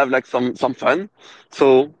and have like some fun.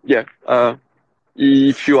 So yeah,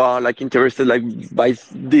 if you are like interested like by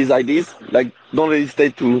these ideas, like don't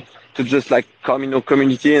hesitate to just like come in our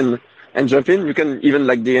community and jump in. You can even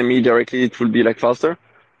like DM me directly. It will be like faster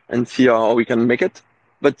and see how we can make it.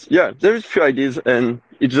 But yeah, there is few ideas and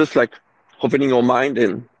it's just like opening your mind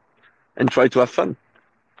and try to have fun.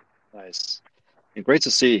 Nice. And great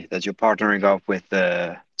to see that you're partnering up with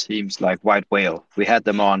teams like White Whale. We had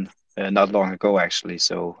them on not long ago, actually.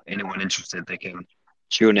 So anyone interested, they can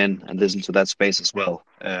tune in and listen to that space as well.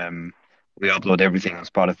 We upload everything on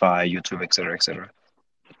Spotify, YouTube, etc., etc.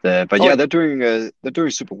 But Oh yeah, yeah, they're doing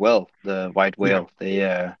super well. The White yeah, Whale,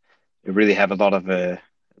 they really have a lot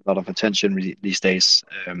of attention these days.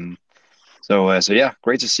 So yeah,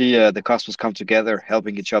 great to see the customers come together,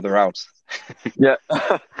 helping each other out. yeah.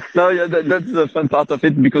 No, yeah, that's the fun part of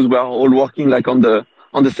it because we are all working like on the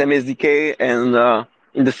same SDK and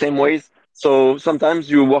in the same ways. So sometimes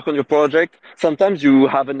you work on your project, sometimes you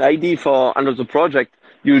have an idea for another project.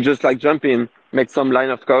 You just like jump in, make some line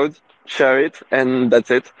of code, share it, and that's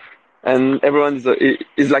it. And everyone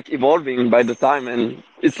is like evolving by the time, and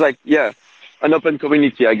it's like yeah, an open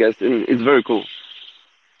community, I guess, and it's very cool.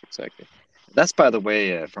 Exactly. That's, by the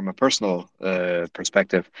way, from a personal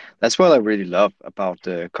perspective, that's what I really love about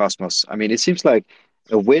Cosmos. I mean, it seems like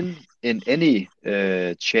a win in any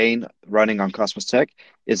chain running on Cosmos Tech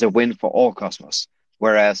is a win for all Cosmos.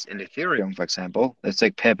 Whereas in Ethereum, for example, let's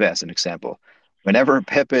take Pepe as an example. Whenever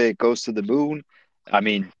Pepe goes to the moon, I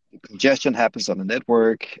mean, congestion happens on the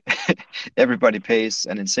network. Everybody pays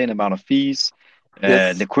an insane amount of fees.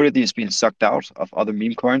 Yes. Liquidity is being sucked out of other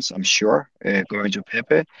meme coins, I'm sure, going to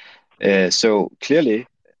Pepe. So clearly,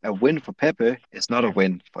 a win for Pepe is not a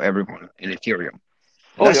win for everyone in Ethereum.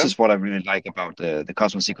 And Oh that's yeah. just what I really like about the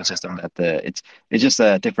Cosmos ecosystem. That it's just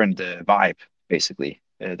a different vibe, basically,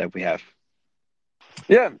 that we have.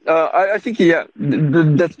 Yeah, I think yeah,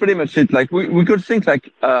 that's pretty much it. Like we could think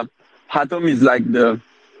like Atom is like the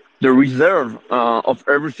reserve of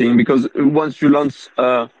everything because once you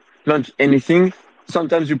launch anything,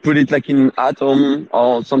 sometimes you put it like in Atom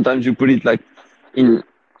or sometimes you put it like in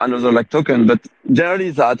another like token, but generally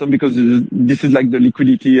it's Atom because this is like the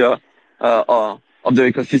liquidity of the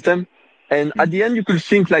ecosystem. And Mm, at the end, you could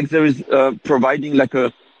think like there is providing like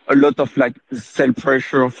a lot of like sell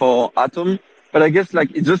pressure for Atom, but I guess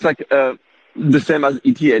like it's just like the same as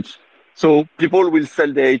ETH. So people will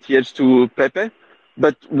sell their ETH to Pepe,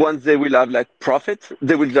 but once they will have like profit,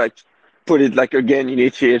 they will like put it like again in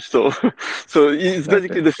ETH. So so it's basically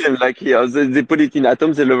exactly, the same like here. They put it in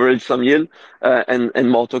Atoms, they leverage some yield and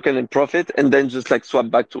more token and profit, and then just like swap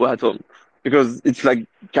back to Atom because it's like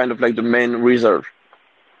kind of like the main reserve.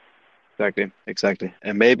 exactly.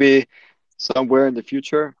 And maybe somewhere in the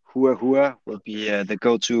future, Hua Hua will be the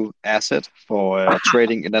go-to asset for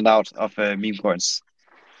trading in and out of meme coins.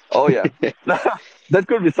 Oh yeah, that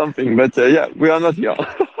could be something, but yeah, we are not here.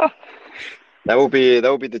 That would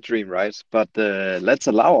be the dream, right? But let's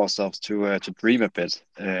allow ourselves to dream a bit.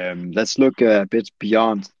 Let's look a bit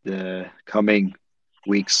beyond the coming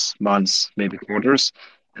weeks, months, maybe quarters,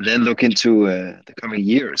 and then look into the coming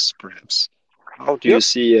years, perhaps. How do you Yep.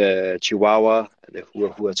 see Chihuahua, the Hua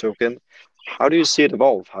Hua token? How do you see it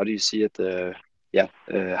evolve? How do you see it? Yeah,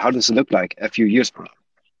 how does it look like a few years from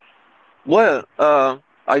Well,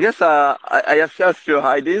 I guess I have just few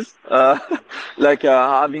ideas, like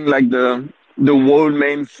having like the world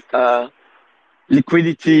names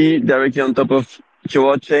liquidity directly on top of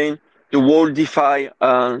Chihuahua chain, the whole DeFi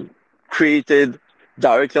created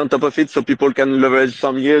directly on top of it, so people can leverage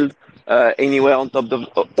some yield anywhere on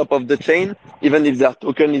top of the chain, even if their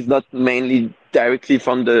token is not mainly directly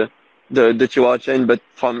from the Chihuahua chain, but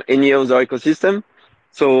from any other ecosystem.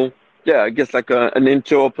 So yeah, I guess like an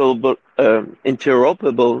interoperable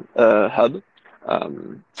hub.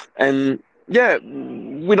 And yeah,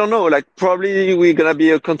 we don't know. Like probably we're gonna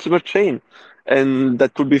be a consumer chain, and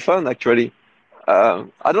that could be fun actually.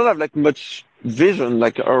 I don't have like much vision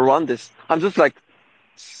like around this. I'm just like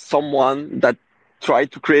someone that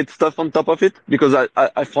tried to create stuff on top of it because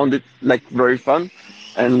I found it like very fun.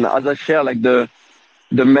 And as I share like the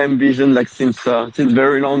main vision like since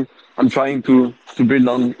very long, I'm trying to build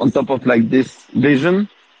on top of like this vision.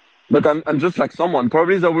 But I'm just like someone.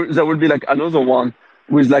 Probably there will be like another one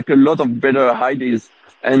with like a lot of better ideas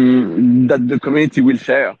and that the community will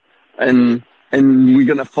share. And we're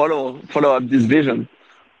gonna follow up this vision.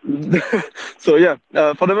 So yeah,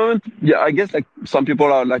 for the moment, yeah, I guess like some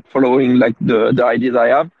people are like following like the ideas I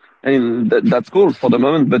have, and that's cool for the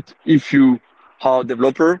moment. But if you are a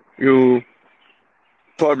developer, you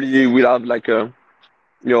probably will have like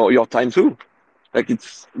your time too. Like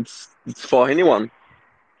it's for anyone.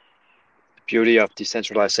 Beauty of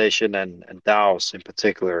decentralization and DAOs in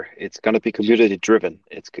particular, it's going to be community driven.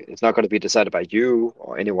 It's not going to be decided by you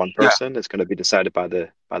or any one Yeah, person. It's going to be decided by the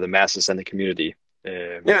masses and the community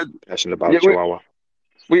yeah, passionate yeah. about Chihuahua.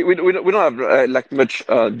 We don't have like much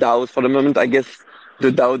DAOs for the moment. I guess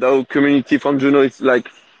the DAO community from Juno is like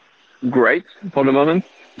great for the moment.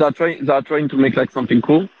 They are trying to make like something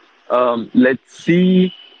cool. Let's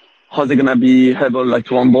see how they're gonna be able like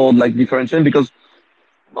to onboard like different chain because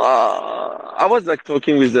I was like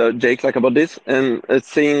talking with Jake like about this and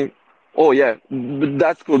saying, oh yeah,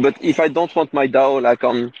 that's cool. But if I don't want my DAO like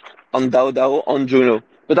on DAO on Juno,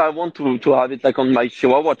 but I want to have it like on my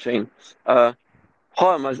Chihuahua chain. Uh,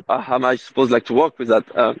 how am I supposed like to work with that?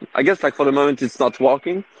 I guess like for the moment it's not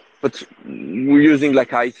working, but we're using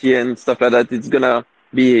like IT and stuff like that. It's gonna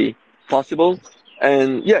be possible.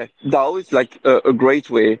 And yeah, DAO is like a great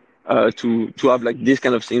way to have like this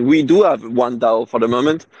kind of thing. We do have one DAO for the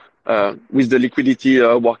moment with the liquidity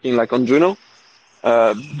working like on Juno,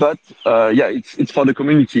 but yeah, it's for the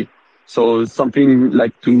community. So something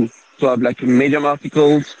like to have like medium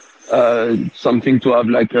articles, something to have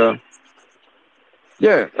like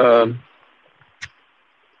yeah.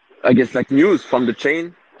 I guess like news from the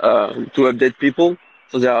chain to update people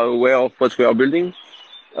so they are aware of what we are building.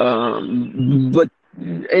 But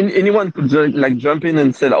anyone could like jump in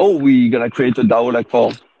and say, "Oh, we're gonna create a DAO like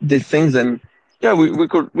for these things," and yeah, we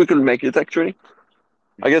could make it actually.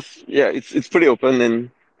 I guess yeah, it's pretty open and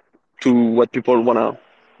to what people wanna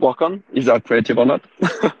work on, if they're creative or not.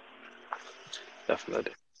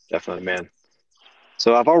 Definitely, definitely, man.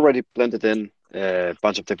 So I've already blended in a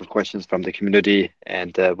bunch of different questions from the community,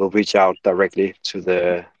 and we'll reach out directly to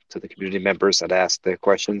the community members that asked the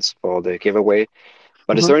questions for the giveaway.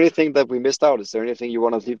 But is Mhm. there anything that we missed out? Is there anything you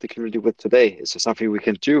want to leave the community with today? Is there something we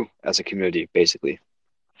can do as a community, basically?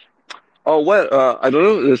 Oh well, I don't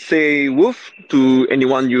know. Say woof to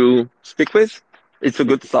anyone you speak with. It's a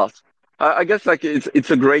good start. I guess like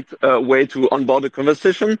it's a great way to onboard a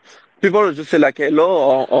conversation. People will just say like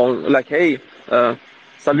hello or like hey,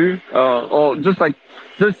 salut, or just like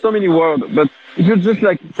there's so many words. But if you just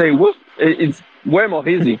like say woof, it's way more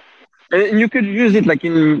easy, and you could use it like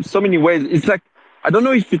in so many ways. It's like I don't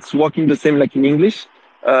know if it's working the same like in English,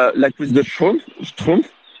 like with the shroom.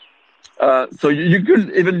 So you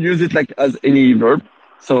could even use it like as any verb.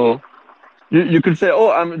 So you could say,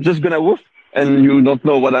 "Oh, I'm just gonna woof," and you don't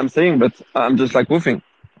know what I'm saying, but I'm just like woofing.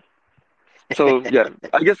 So yeah,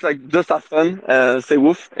 I guess like just have fun, say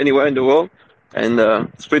woof anywhere in the world, and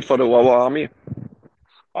spread for the Wawa army.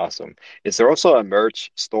 Awesome. Is there also a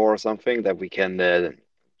merch store or something that we can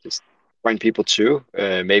just point people to?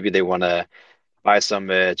 Maybe they want to buy some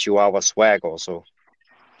Chihuahua swag also.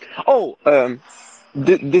 Oh,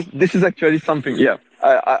 this is actually something. Yeah,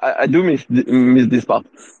 I do miss this part.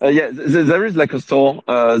 Yeah, there is like a store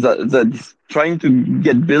that's trying to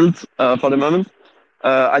get built for the moment.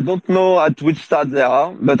 I don't know at which start they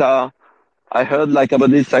are, but I heard like about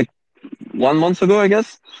this like 1 month ago, I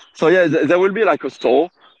guess. So yeah, there will be like a store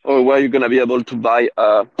where you're gonna be able to buy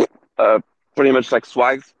uh, pretty much like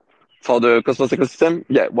swags for the Cosmos ecosystem.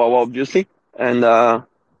 Yeah, Wawa obviously, and I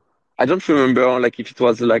don't remember like if it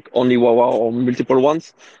was like only Wawa or multiple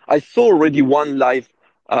ones. I saw already one live,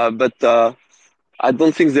 but I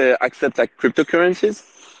don't think they accept like cryptocurrencies.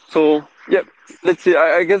 So yeah, let's see.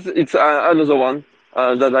 I guess it's another one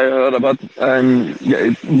that I heard about, and yeah,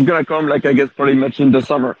 it's gonna come like I guess pretty much in the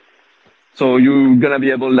summer. So you're gonna be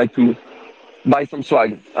able like to buy some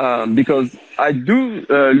swag because I do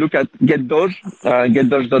look at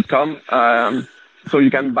getdoge.com, so you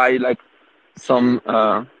can buy like some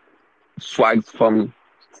swags from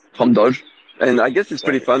Dodge. And I guess it's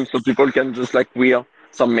pretty fun, so people can just like wear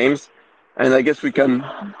some memes. And I guess we can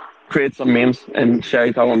create some memes and share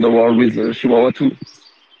it around the world with Chihuahua too.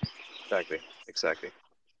 Exactly.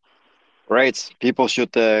 Right. People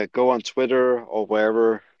should go on Twitter or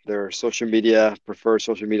wherever their preferred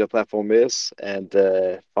social media platform is, and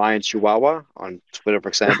find Chihuahua on Twitter, for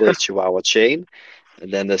example. It's Chihuahua Chain,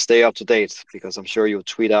 and then stay up to date because I'm sure you'll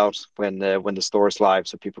tweet out when the store is live,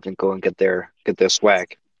 so people can go and get their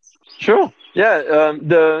swag. Sure. Yeah.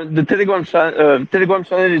 The Telegram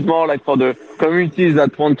channel is more like for the communities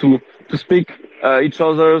that want to speak each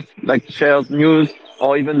other, like share news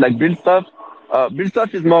or even like build stuff. Build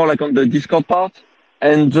stuff is more like on the Discord part,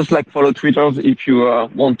 and just like follow Twitter if you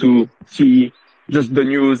want to see just the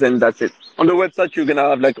news, and that's it. On the website, you're gonna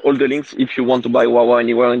have like all the links if you want to buy Wawa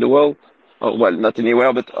anywhere in the world. Well, not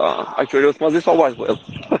anywhere, but actually, Osmosis or as well.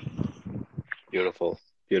 Beautiful.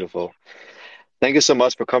 Thank you so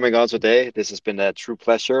much for coming on today. This has been a true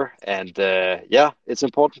pleasure. And yeah, it's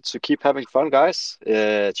important to keep having fun, guys.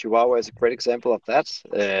 Chihuahua is a great example of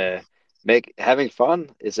that. Having fun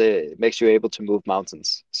makes you able to move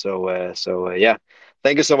mountains. So yeah,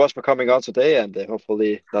 thank you so much for coming on today, and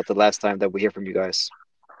hopefully not the last time that we hear from you guys.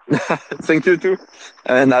 Thank you too,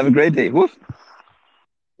 and have a great day. Woof.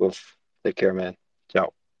 Woof. Take care, man.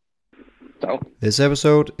 Ciao. Ciao. This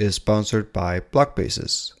episode is sponsored by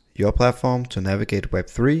Blockbases, your platform to navigate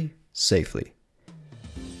Web3 safely.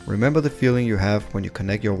 Remember the feeling you have when you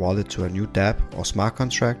connect your wallet to a new dApp or smart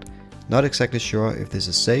contract, not exactly sure if this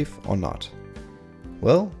is safe or not?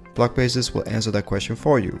 Well, Blockbases will answer that question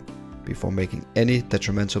for you before making any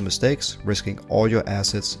detrimental mistakes, risking all your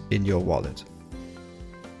assets in your wallet.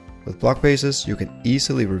 With Blockbases, you can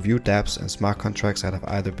easily review dApps and smart contracts that have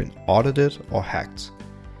either been audited or hacked.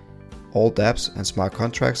 All dApps and smart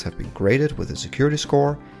contracts have been graded with a security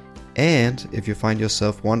score, and if you find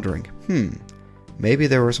yourself wondering, maybe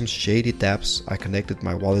there were some shady dApps I connected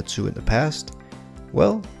my wallet to in the past,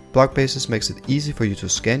 well, Blockbases makes it easy for you to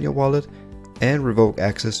scan your wallet and revoke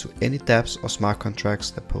access to any dApps or smart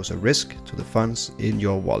contracts that pose a risk to the funds in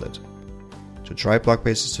your wallet. To try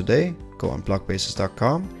Blockbases today, go on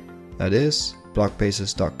blockbases.com, that is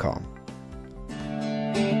blockbases.com.